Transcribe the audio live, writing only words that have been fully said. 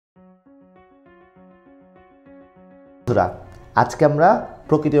বন্ধুরা, আজকে আমরা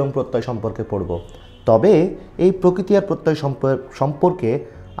প্রকৃতি এবং প্রত্যয় সম্পর্কে পড়ব। তবে এই প্রকৃতি আর প্রত্যয় সম্পর্কে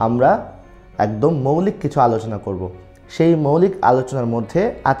আমরা একদম মৌলিক কিছু আলোচনা করব। সেই মৌলিক আলোচনার মধ্যে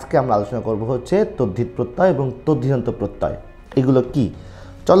আজকে আমরা আলোচনা করব হচ্ছে তদ্ধিত প্রত্যয় এবং তদ্ধিতান্ত প্রত্যয়। এগুলো কি?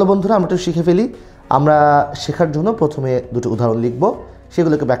 চলো বন্ধুরা, আমরা একটু শিখে ফেলি। আমরা শেখার জন্য প্রথমে দুটো উদাহরণ লিখব,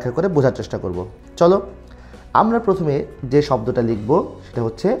 সেগুলোকে ব্যাখ্যা করে বোঝার চেষ্টা করব। চলো, আমরা প্রথমে যে শব্দটা লিখব সেটা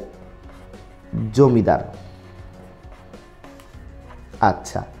হচ্ছে জমিদার।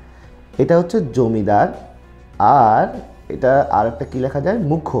 আচ্ছা, এটা হচ্ছে জমিদার, আর এটা আর একটা কি লেখা যায়?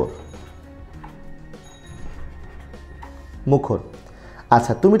 মুখর। মুখর।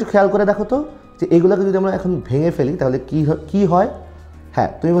 আচ্ছা, তুমি একটু খেয়াল করে দেখো তো যে এগুলোকে যদি আমরা এখন ভেঙে ফেলি তাহলে কি হয়? হ্যাঁ,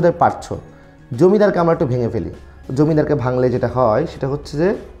 তুমি বোধহয় পারছো। জমিদারকে আমরা একটু ভেঙে ফেলি। জমিদারকে ভাঙলে যেটা হয় সেটা হচ্ছে যে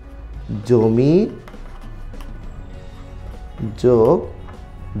জমি যোগ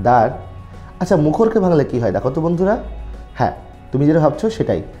দার। আচ্ছা, মুখরকে ভাঙলে কি হয় দেখো তো বন্ধুরা? হ্যাঁ, তুমি যেটা ভাবছো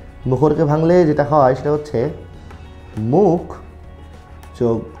সেটাই। মুখরকে ভাঙলে যেটা হয় সেটা হচ্ছে মুখ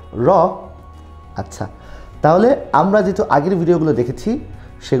যোগ র। আচ্ছা, তাহলে আমরা যেহেতু আগের ভিডিওগুলো দেখেছি,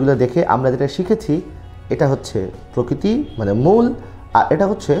 সেগুলো দেখে আমরা যেটা শিখেছি, এটা হচ্ছে প্রকৃতি মানে মূল, আর এটা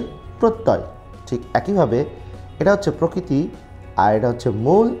হচ্ছে প্রত্যয়। ঠিক একইভাবে এটা হচ্ছে প্রকৃতি আর এটা হচ্ছে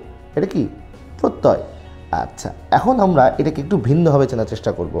মূল, এটা কি? প্রত্যয়। আচ্ছা, এখন আমরা এটাকে একটু ভিন্নভাবে চেনার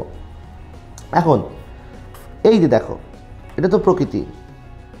চেষ্টা করব। এখন এই যে দেখো, এটা তো প্রকৃতি,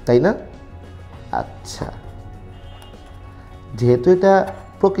 তাই না? আচ্ছা, যেহেতু এটা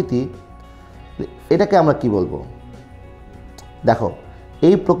প্রকৃতি, এটাকে আমরা কি বলবো? দেখো,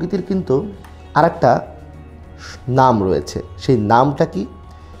 এই প্রকৃতির কিন্তু আরেকটা নাম রয়েছে। সেই নামটা কি?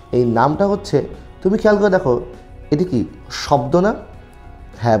 এই নামটা হচ্ছে, তুমি খেয়াল করে দেখো, এটি কি শব্দ না?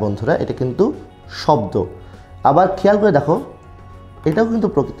 হ্যাঁ বন্ধুরা, এটা কিন্তু শব্দ। আবার খেয়াল করে দেখো, এটাও কিন্তু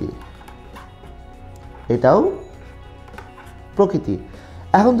প্রকৃতি, এটাও প্রকৃতি।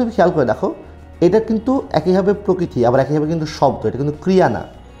 এখন তুমি খেয়াল করে দেখো, এটা কিন্তু একইভাবে প্রকৃতি, আবার একইভাবে কিন্তু শব্দ। এটা কিন্তু ক্রিয়া না,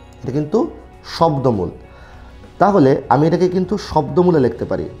 এটা কিন্তু শব্দমূল। তাহলে আমি এটাকে কিন্তু শব্দমূলে লিখতে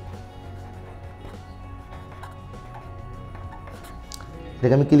পারি।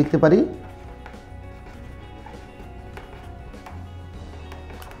 এটাকে আমি কি লিখতে পারি?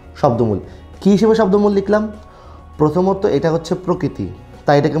 শব্দমূল। কি হিসেবে শব্দমূল লিখলাম? প্রথমত এটা হচ্ছে প্রকৃতি,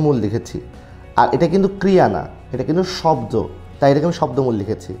 তাই এটাকে মূল লিখেছি। আর এটা কিন্তু ক্রিয়া না, এটা কিন্তু শব্দ, তাই এটাকে আমি শব্দমূল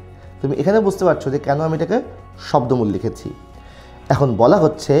লিখেছি। তুমি এখানে বুঝতে পারছো যে কেন আমি এটাকে শব্দমূল লিখেছি। এখন বলা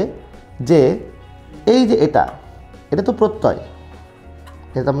হচ্ছে যে এই যে এটা তো প্রত্যয়,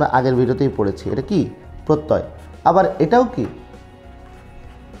 এটা তো আমরা আগের ভিডিওতেই পড়েছি। এটা কি? প্রত্যয়। আবার এটাও কি?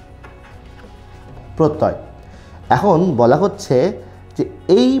 প্রত্যয়। এখন বলা হচ্ছে যে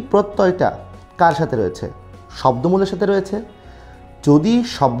এই প্রত্যয়টা কার সাথে রয়েছে? শব্দমূলের সাথে রয়েছে। যদি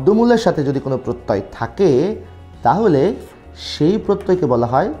শব্দমূলের সাথে যদি কোনো প্রত্যয় থাকে, তাহলে সেই প্রত্যয়কে বলা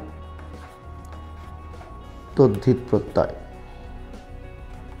হয় তদ্ধিত প্রত্যয়।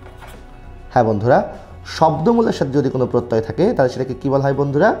 হ্যাঁ বন্ধুরা, শব্দমূলের সাথে যদি কোনো প্রত্যয় থাকে তাহলে সেটাকে কি বলা হয়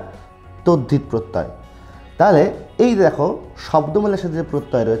বন্ধুরা? তদ্ধিত প্রত্যয়। তাহলে এই দেখো, শব্দমূলের সাথে যে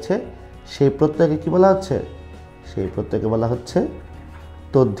প্রত্যয় রয়েছে সেই প্রত্যয়কে কি বলা হচ্ছে? সেই প্রত্যয়কে বলা হচ্ছে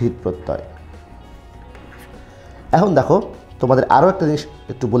তদ্ধিত প্রত্যয়। এখন দেখো, তোমাদের আরও একটা জিনিস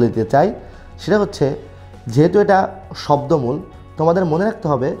একটু বলে দিতে চাই, সেটা হচ্ছে যেহেতু এটা শব্দমূল, তোমাদের মনে রাখতে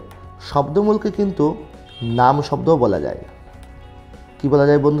হবে শব্দমূলকে কিন্তু নাম শব্দও বলা যায়। কি বলা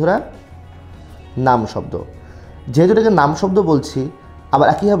যায় বন্ধুরা? নাম শব্দ। যেহেতু এটাকে নাম শব্দ বলছি, আবার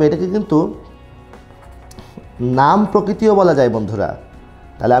একইভাবে এটাকে কিন্তু নাম প্রকৃতিও বলা যায় বন্ধুরা।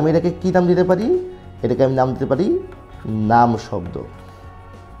 তাহলে আমি এটাকে কি নাম দিতে পারি? এটাকে আমি নাম দিতে পারি নাম শব্দ।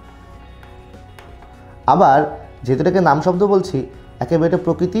 আবার যেহেতু এটাকে নাম শব্দ বলছি, একেবারে এটা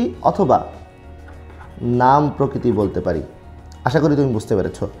প্রকৃতি অথবা নাম প্রকৃতি বলতে পারি। আশা করি তুমি বুঝতে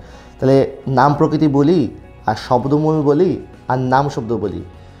পেরেছ। তাহলে নাম প্রকৃতি বলি, আর শব্দমূল বলি, আর নাম শব্দ বলি।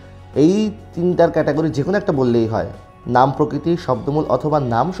 এই তিনটার ক্যাটাগরি যে কোনো একটা বললেই হয়। নাম প্রকৃতি, শব্দমূল অথবা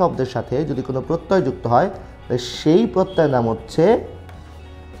নাম শব্দের সাথে যদি কোনো প্রত্যয় যুক্ত হয়, সেই প্রত্যয়ের নাম হচ্ছে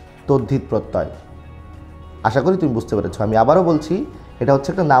তদ্ধিত প্রত্যয়। আশা করি তুমি বুঝতে পেরেছ। আমি আবারও বলছি, এটা হচ্ছে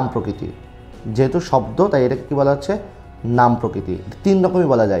একটা নাম প্রকৃতি। যেহেতু শব্দ, তাই এটাকে কি বলা হচ্ছে? নাম প্রকৃতি। তিন রকমই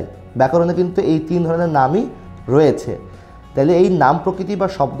বলা যায় ব্যাকরণে, কিন্তু এই তিন ধরনের নামই রয়েছে। তাহলে এই নাম প্রকৃতি বা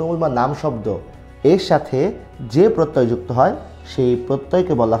শব্দমূল বা নাম শব্দ, এর সাথে যে প্রত্যয় যুক্ত হয় সেই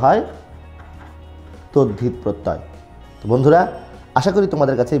প্রত্যয়কে বলা হয় তদ্ধিত প্রত্যয়। তো বন্ধুরা, আশা করি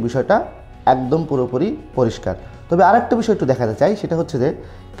তোমাদের কাছে এই বিষয়টা একদম পুরোপুরি পরিষ্কার। তবে আরেকটা বিষয় একটু দেখাতে চাই, সেটা হচ্ছে যে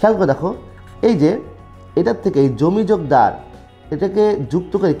খেয়াল করে দেখো, এই যে এটার থেকে এই জমি যোগ দার, এটাকে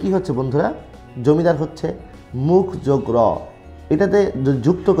যুক্ত করে কি হচ্ছে বন্ধুরা? জমিদার হচ্ছে। মুখ যোগ র, এটাতে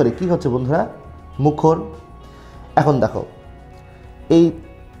যুক্ত করে কি হচ্ছে বন্ধুরা? মুখর। এখন দেখো, এই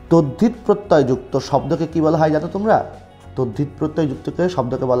তদ্ধিত প্রত্যয়যুক্ত শব্দকে কি বলা হয় জানো তোমরা? তদ্ধিত প্রত্যয়যুক্তকে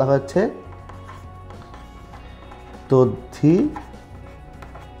শব্দকে বলা হচ্ছে তদ্ধিতান্ত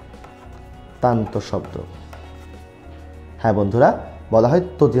শব্দ। হ্যাঁ বন্ধুরা, বলা হয়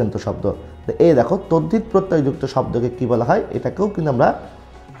তদ্ধিতান্ত শব্দ। এই দেখো, তদ্ধিত প্রত্যয়যুক্ত শব্দকে কি বলা হয়? এটাকেও কিন্তু আমরা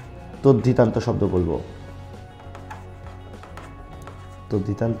তদ্ধিতান্ত শব্দ বলবো।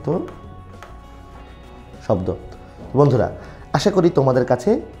 তদ্ধিতান্ত শব্দ। বন্ধুরা, আশা করি তোমাদের কাছে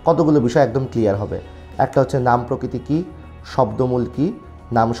কতগুলো বিষয় একদম ক্লিয়ার হবে। একটা হচ্ছে নাম প্রকৃতি কি, শব্দমূল কি,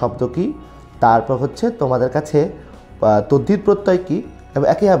 নাম শব্দ কি, তারপর হচ্ছে তোমাদের কাছে তদ্ধিত প্রত্যয় কি, এবং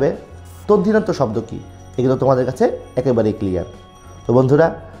একইভাবে তদ্ধিতান্ত শব্দ কি, এগুলো তোমাদের কাছে একেবারেই ক্লিয়ার। তো বন্ধুরা,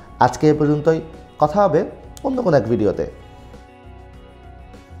 আজকে এ পর্যন্তই। কথা হবে অন্য কোনো এক ভিডিওতে।